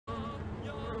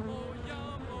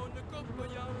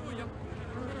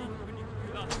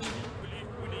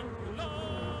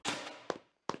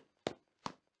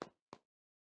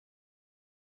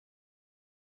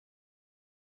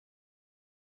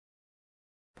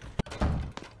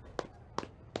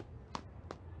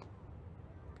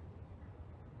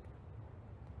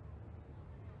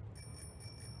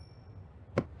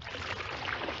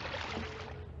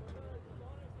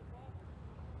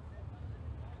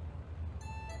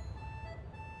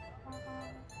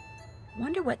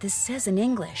Wonder what this says in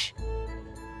English.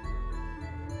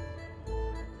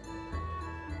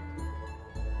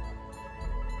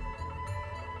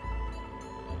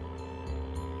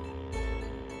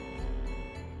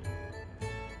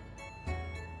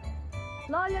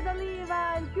 L'olio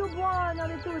d'oliva, il più buono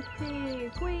di tutti,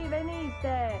 qui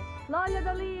venite. L'olio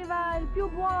d'oliva, il più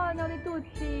buono di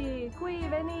tutti, qui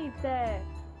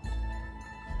venite.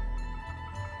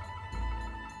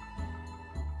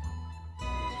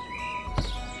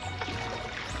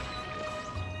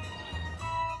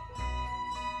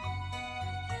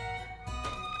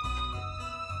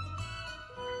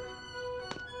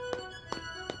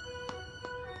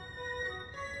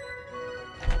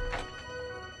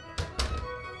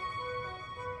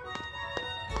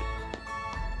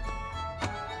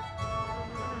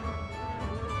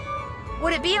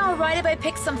 Would it be all right if I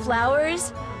picked some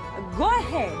flowers? Go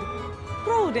ahead.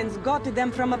 Prudence got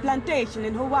them from a plantation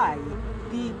in Hawaii,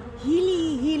 the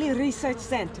Healy Research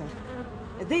Center.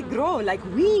 They grow like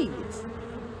weeds.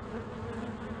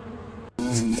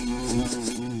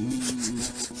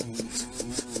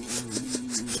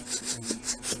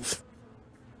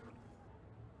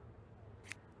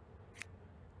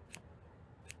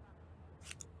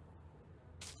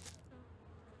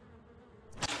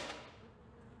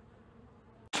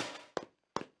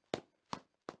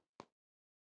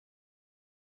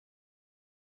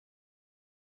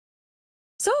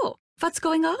 So, what's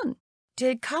going on?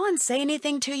 Did Colin say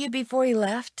anything to you before he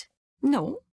left?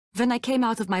 No. When I came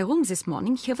out of my room this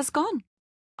morning, he was gone.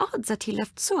 Odd that he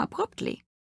left so abruptly.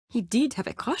 He did have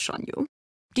a crush on you.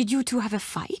 Did you two have a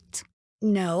fight?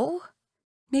 No.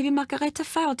 Maybe Margareta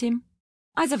fired him.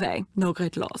 Either way, no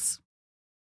great loss.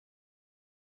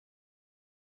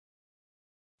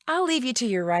 I'll leave you to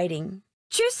your writing.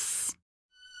 Tschüss!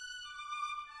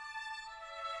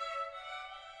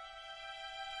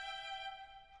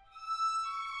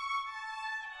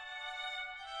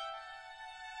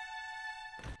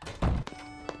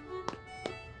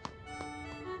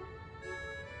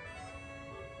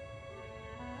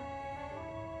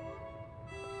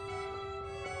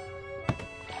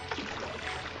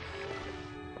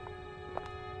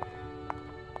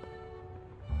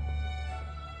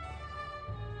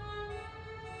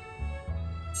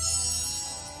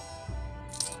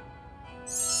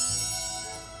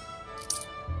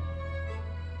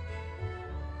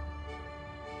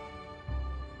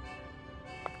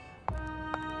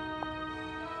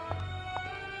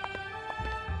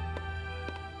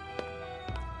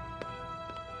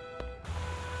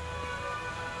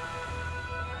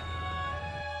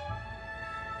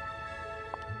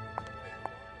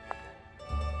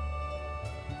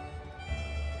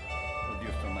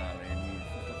 Oddio, sto male,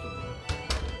 niente, è stato brutto.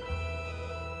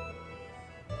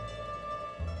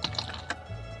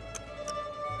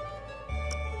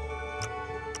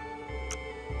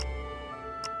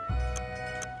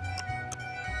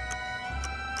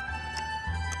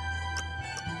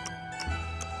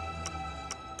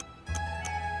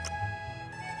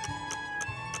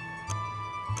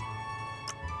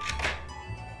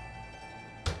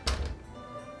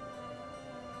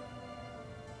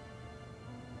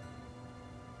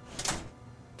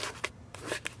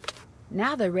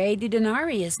 Now the Re di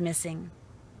Denari is missing.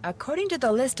 According to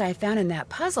the list I found in that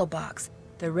puzzle box,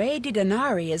 the Re di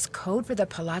Denari is code for the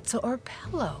Palazzo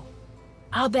Orpello.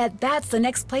 I'll bet that's the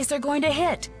next place they're going to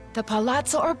hit, the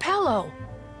Palazzo Orpello.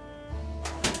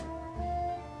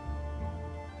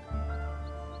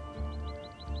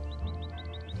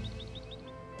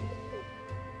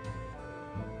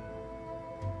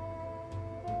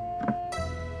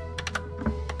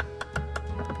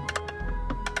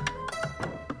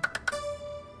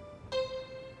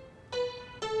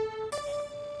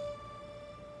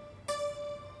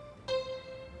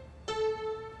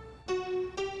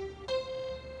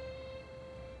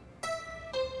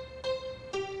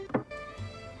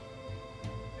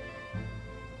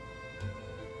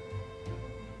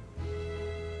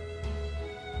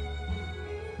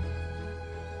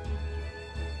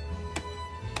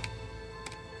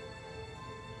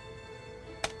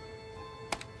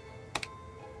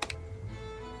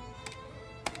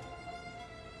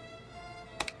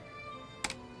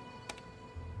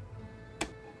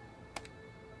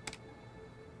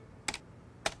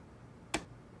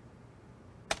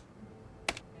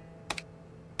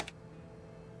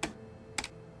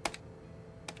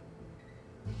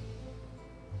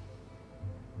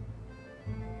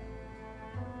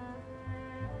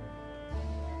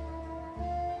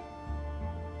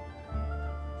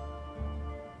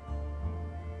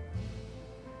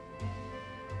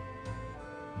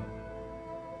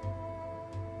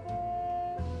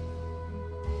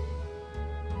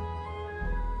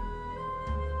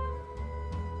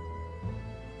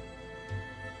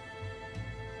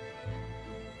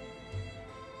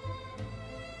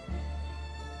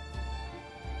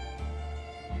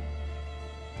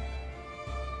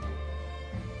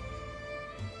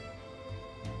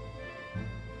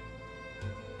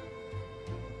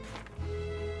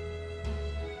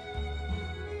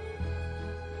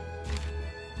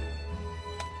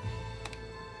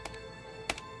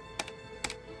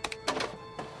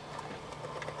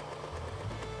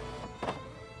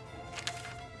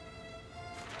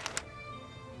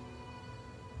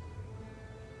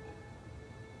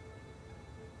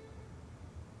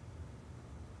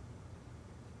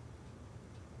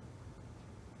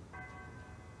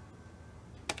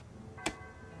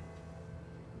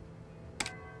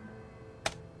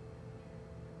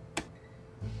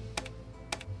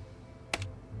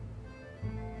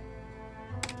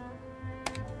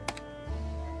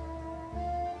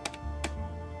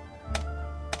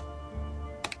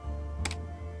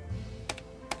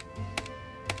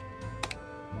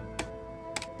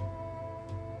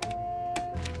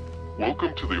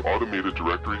 to the automated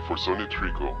directory for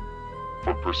Sonitrico.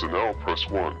 For personnel, press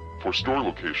 1. For store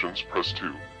locations, press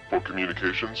 2. For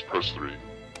communications, press 3.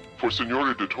 For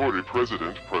Signore Dottore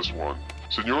President, press 1.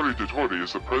 Signore Dottore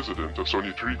is the president of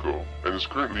Sonitrico and is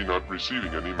currently not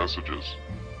receiving any messages.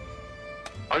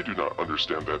 I do not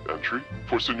understand that entry.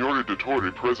 For Signore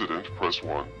Dottore President, press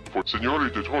 1. For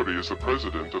Signore Dottore is the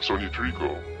president of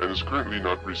Sonitrico and is currently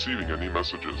not receiving any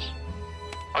messages.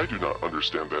 I do not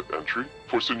understand that entry.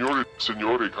 For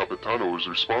Signore Capitano is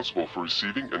responsible for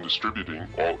receiving and distributing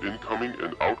all incoming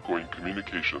and outgoing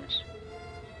communications.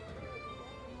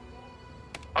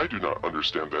 I do not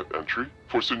understand that entry.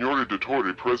 For Signore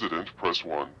Dottore President, press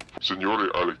 1. Signore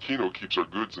Arlecchino keeps our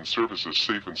goods and services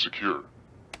safe and secure.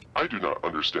 I do not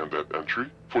understand that entry.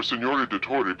 For Signore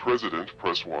Dottore President,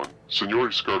 press 1.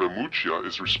 Signore Scaramuccia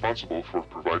is responsible for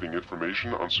providing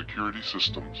information on security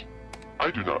systems. I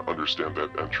do not understand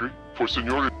that entry. For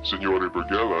Signore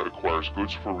Bergella acquires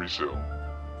goods for resale.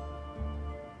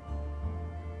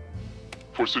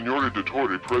 For Signore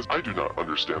Dottore I do not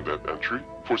understand that entry.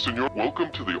 For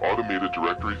welcome to the automated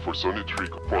directory for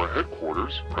Sonitrico. For our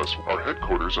headquarters, our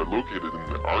headquarters are located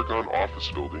in the Argonne office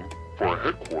building. For our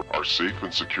headquarters, our safe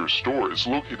and secure store is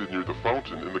located near the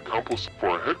fountain in the Campos.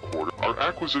 For our headquarters, our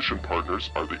acquisition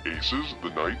partners are the Aces, the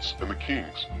Knights, and the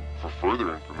Kings. For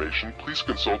further information, please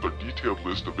consult our detailed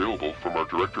list available from our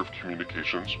Director of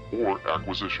Communications or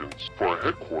Acquisitions. For our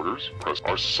headquarters,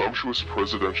 our sumptuous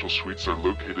presidential suites are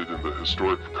located in the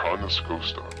historic Canas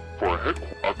Costa. For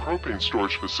our propane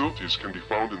storage facilities can be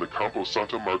found in the Campo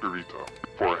Santa Margherita.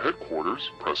 For our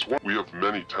headquarters, press 1. We have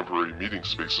many temporary meeting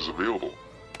spaces available.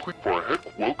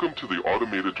 Welcome to the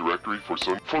automated directory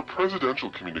for presidential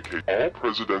communication. All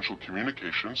presidential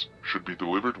communications should be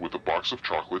delivered with a box of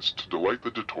chocolates to delight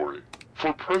the Dottore.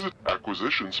 For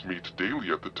acquisitions meet daily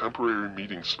at the temporary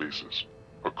meeting spaces.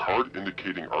 A card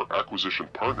indicating our acquisition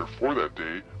partner for that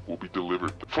day will be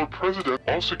delivered. For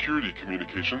all security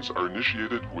communications are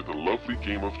initiated with a lovely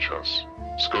game of chess.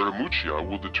 Scaramuccia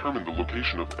will determine the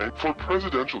location of for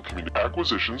presidential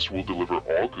acquisitions will deliver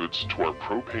all goods to our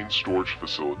propane storage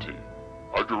facility.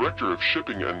 Our Director of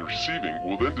Shipping and Receiving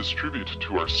will then distribute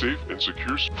to our safe and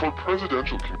secure for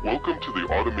presidential welcome to the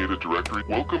automated directory.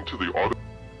 Welcome to the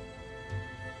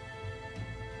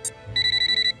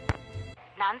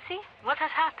Nancy, what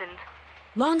has happened?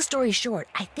 Long story short,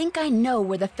 I think I know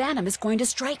where the Phantom is going to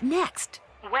strike next.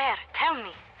 Where? Tell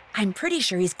me. I'm pretty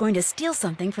sure he's going to steal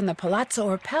something from the Palazzo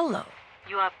Orpello.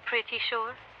 You are pretty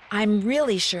sure? I'm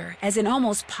really sure, as in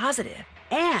almost positive.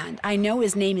 And I know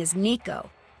his name is Nico.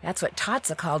 That's what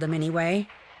Tazza called him anyway.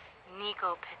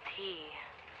 Nico Petit.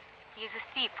 He's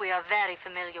a thief we are very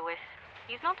familiar with.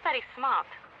 He's not very smart,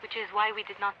 which is why we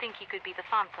did not think he could be the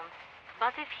Phantom.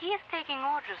 But if he is taking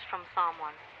orders from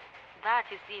someone, that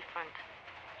is different.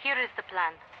 Here is the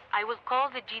plan. I will call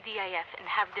the GDIF and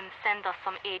have them send us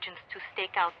some agents to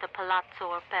stake out the Palazzo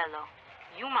Orpello.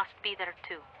 You must be there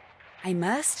too. I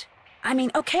must? I mean,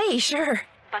 okay, sure.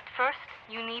 But first,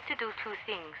 you need to do two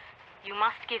things. You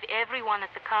must give everyone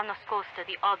at the Carnos Costa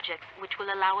the objects which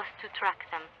will allow us to track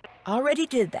them. Already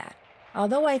did that.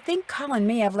 Although I think Colin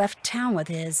may have left town with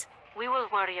his. We will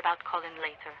worry about Colin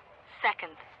later.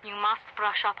 Second, you must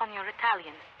brush up on your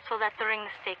Italian, so that during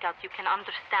the stakeout you can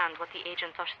understand what the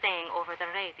agents are saying over the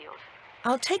radios.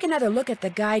 I'll take another look at the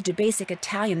guide to basic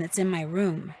Italian that's in my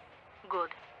room.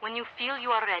 Good. When you feel you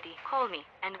are ready, call me,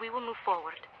 and we will move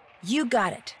forward. You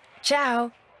got it.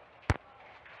 Ciao.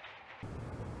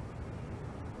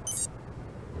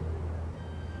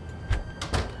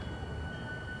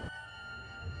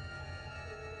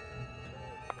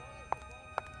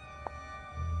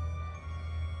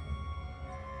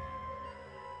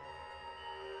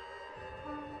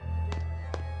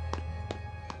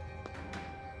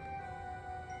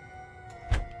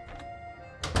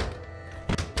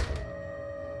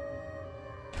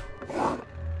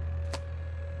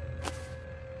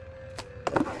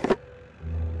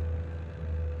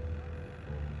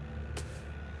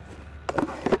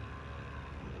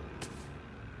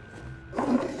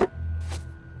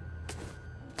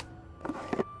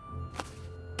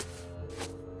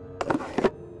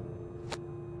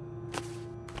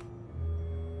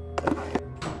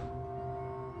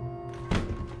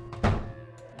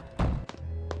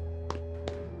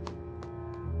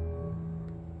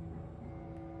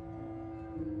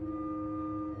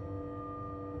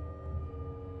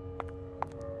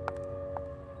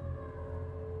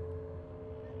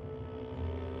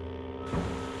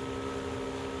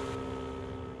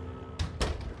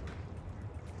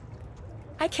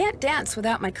 I can't dance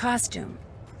without my costume.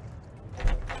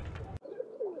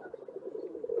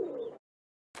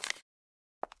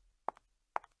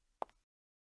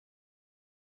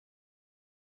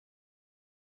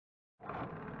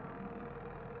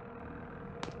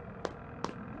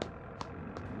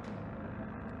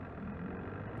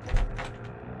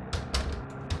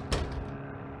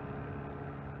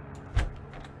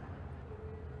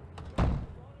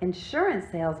 Insurance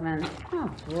salesman. Oh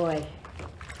boy.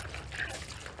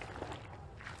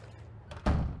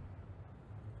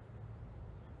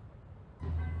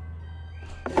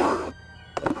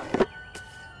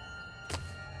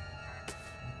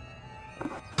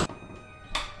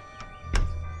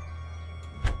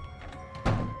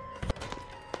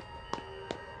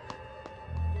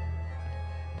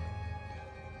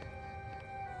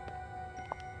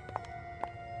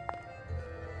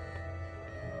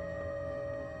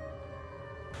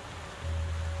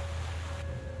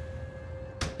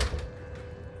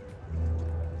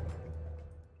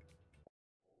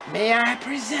 May I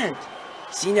present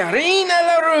Signorina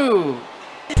LaRue?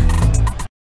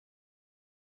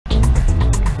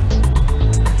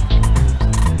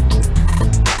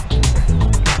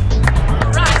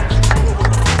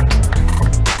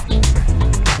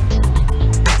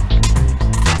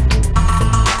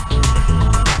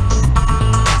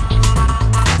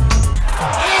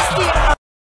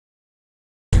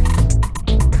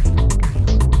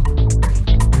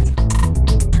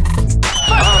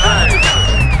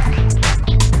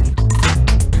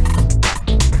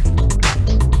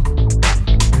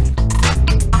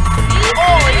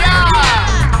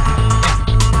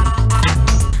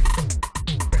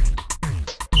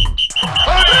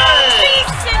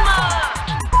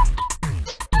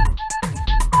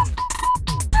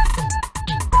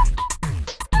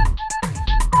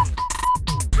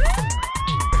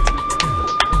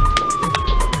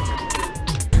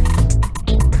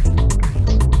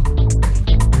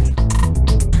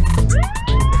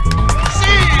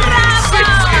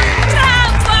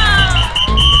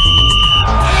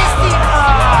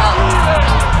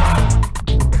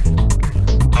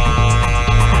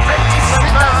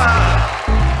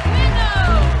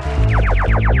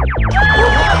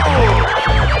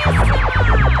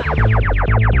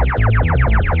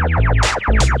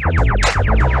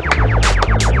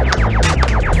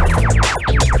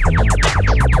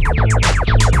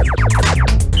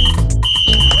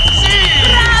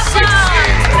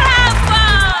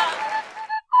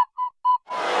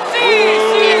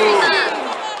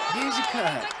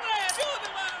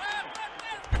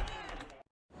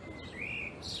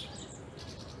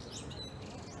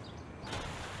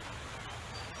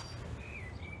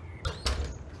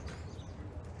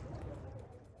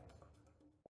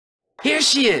 Here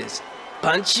she is,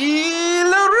 Punchy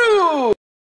LaRue!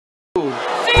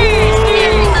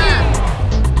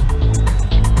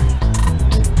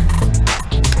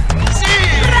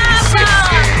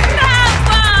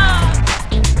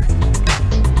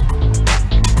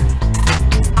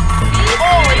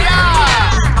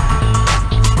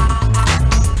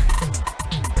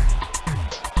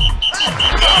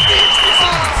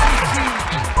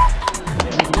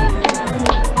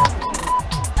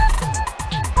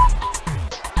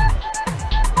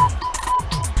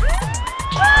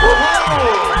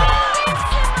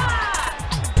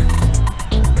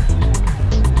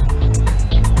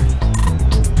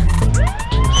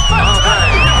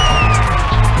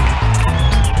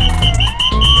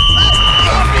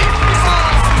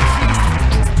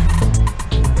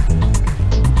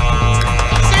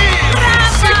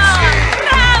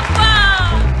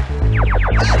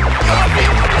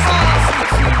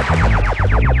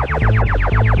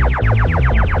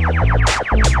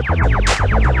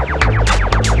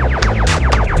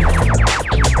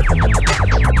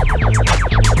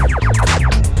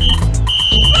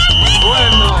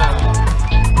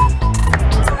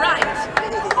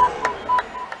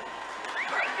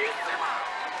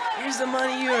 Here's the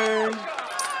money you earned.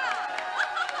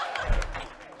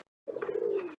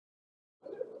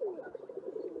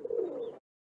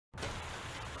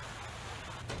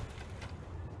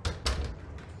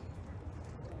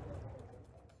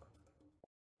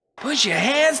 Put your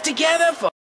hands together for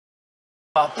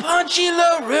Punchy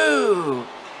LaRue.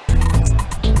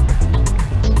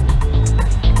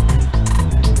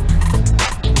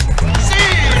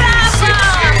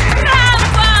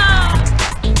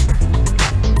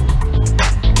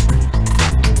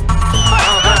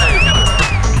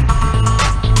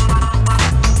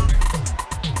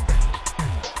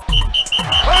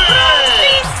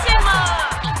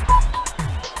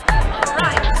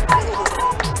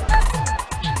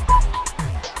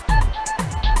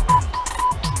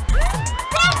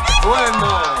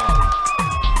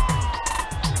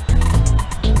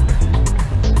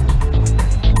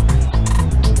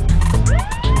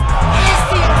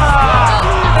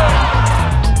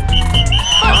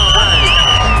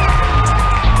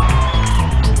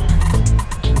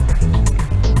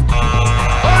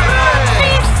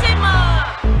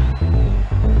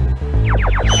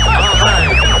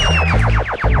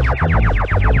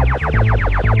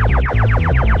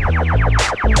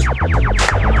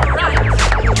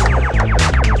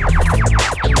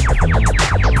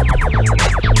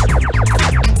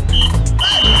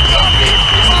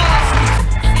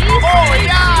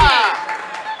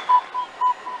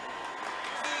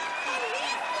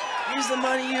 Here's the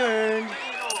money you earned.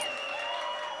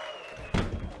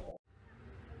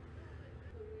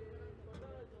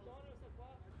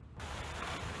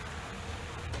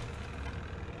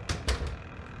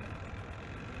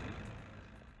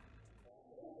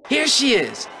 Here she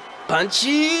is,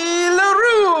 Punchy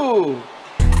LaRue!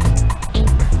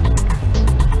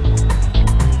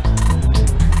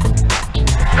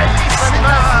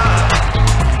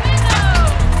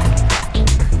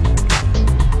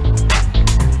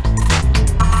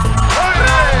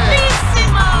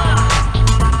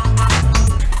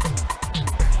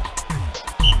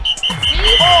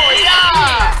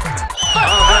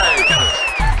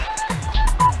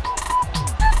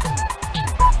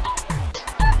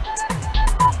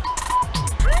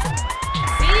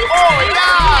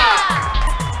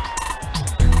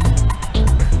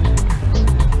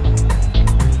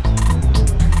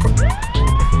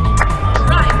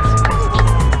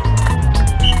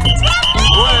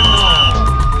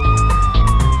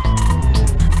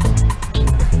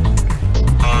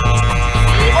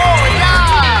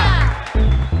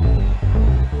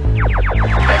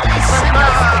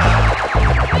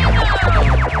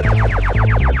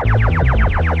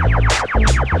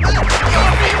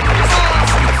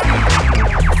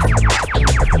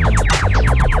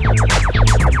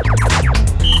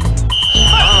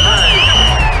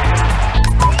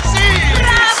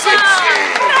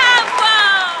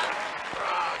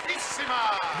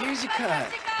 Here's your cut.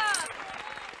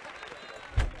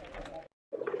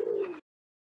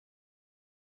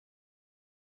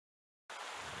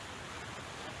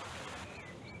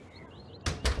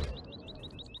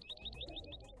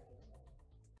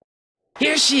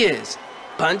 Here she is,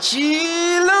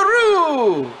 Punchy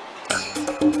LaRue!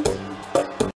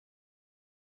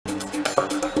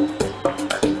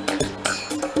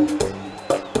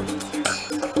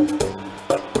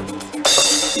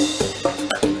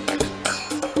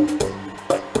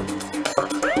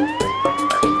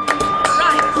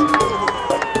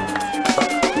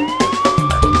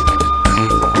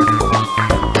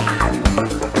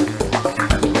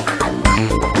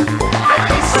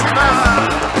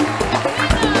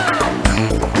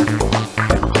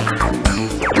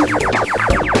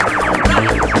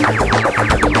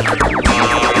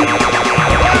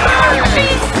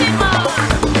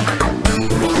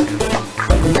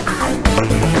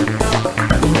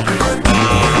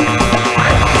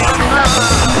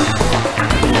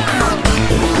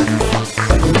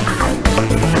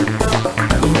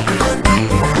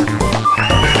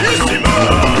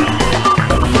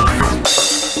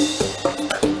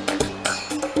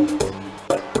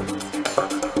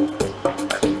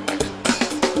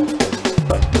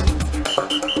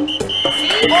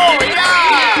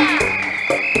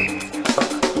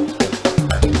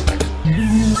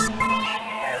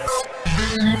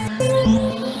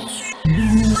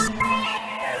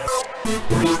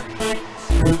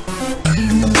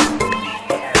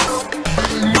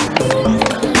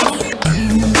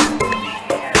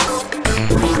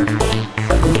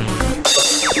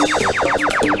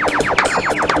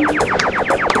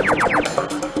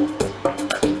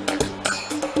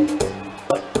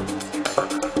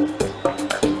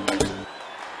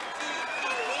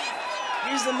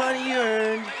 Here's the money you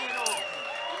earned.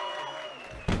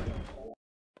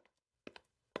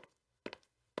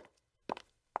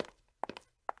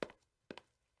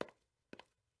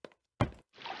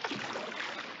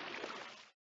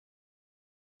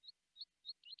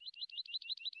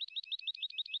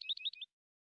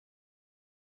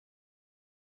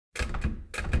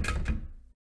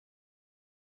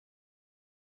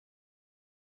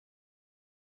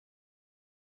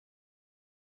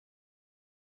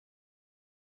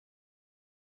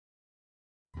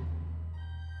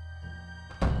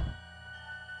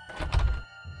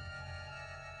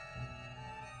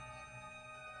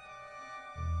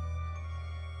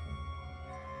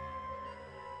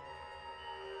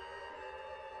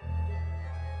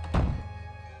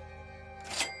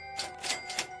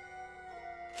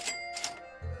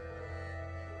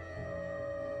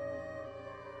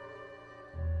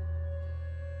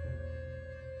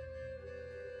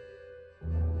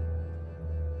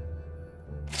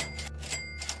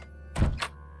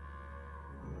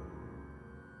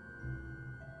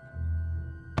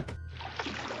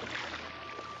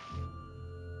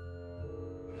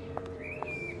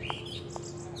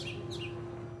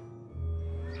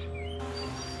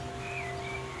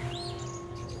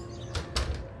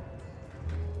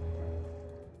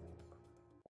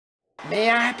 May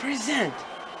I present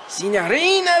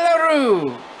Signorina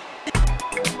LaRue?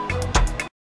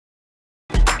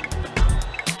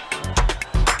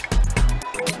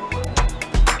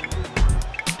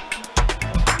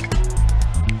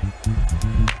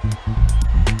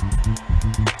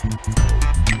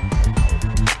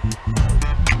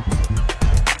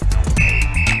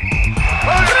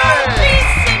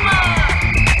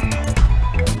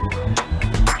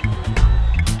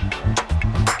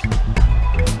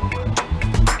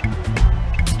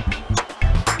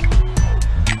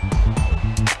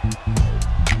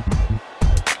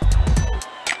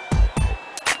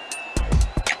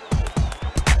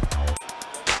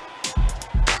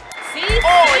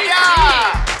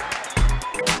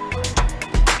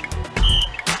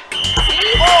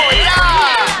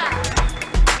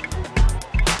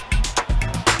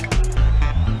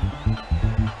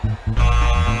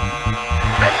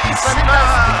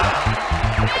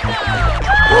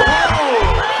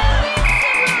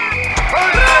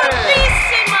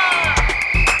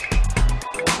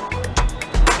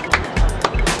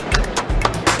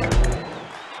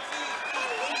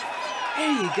 Here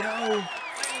you go.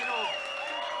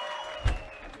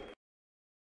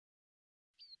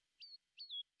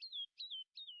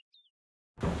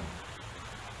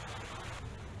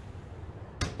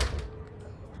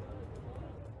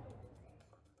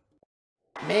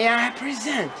 May I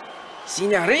present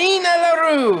Signorina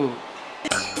LaRue?